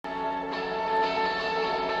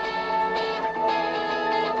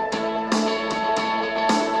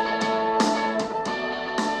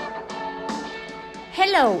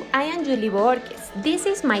Hello, I am Julie Borges. This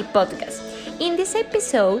is my podcast. In this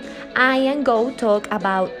episode, I am going to talk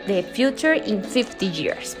about the future in 50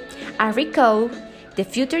 years. I recall the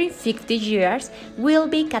future in 50 years will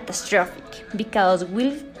be catastrophic because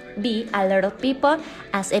will be a lot of people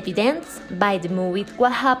as evidenced by the movie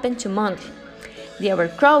What Happened to Monday. The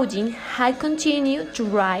overcrowding had continued to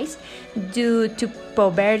rise due to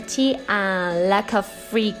poverty and lack of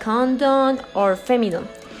free condom or feminism.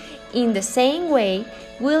 In the same way,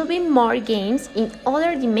 will be more games in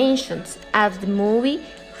other dimensions as the movie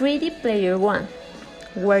Ready Player One,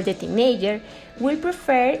 where the teenager will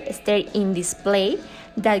prefer stay in display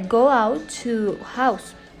than go out to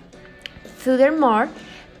house. Furthermore,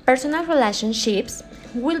 personal relationships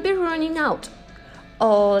will be running out.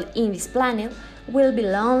 All in this planet will be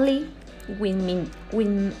lonely with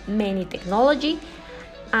many technology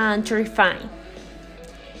and terrifying.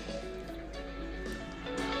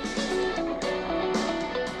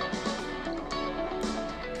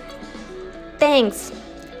 Thanks.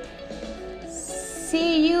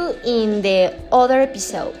 See you in the other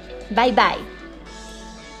episode. Bye bye.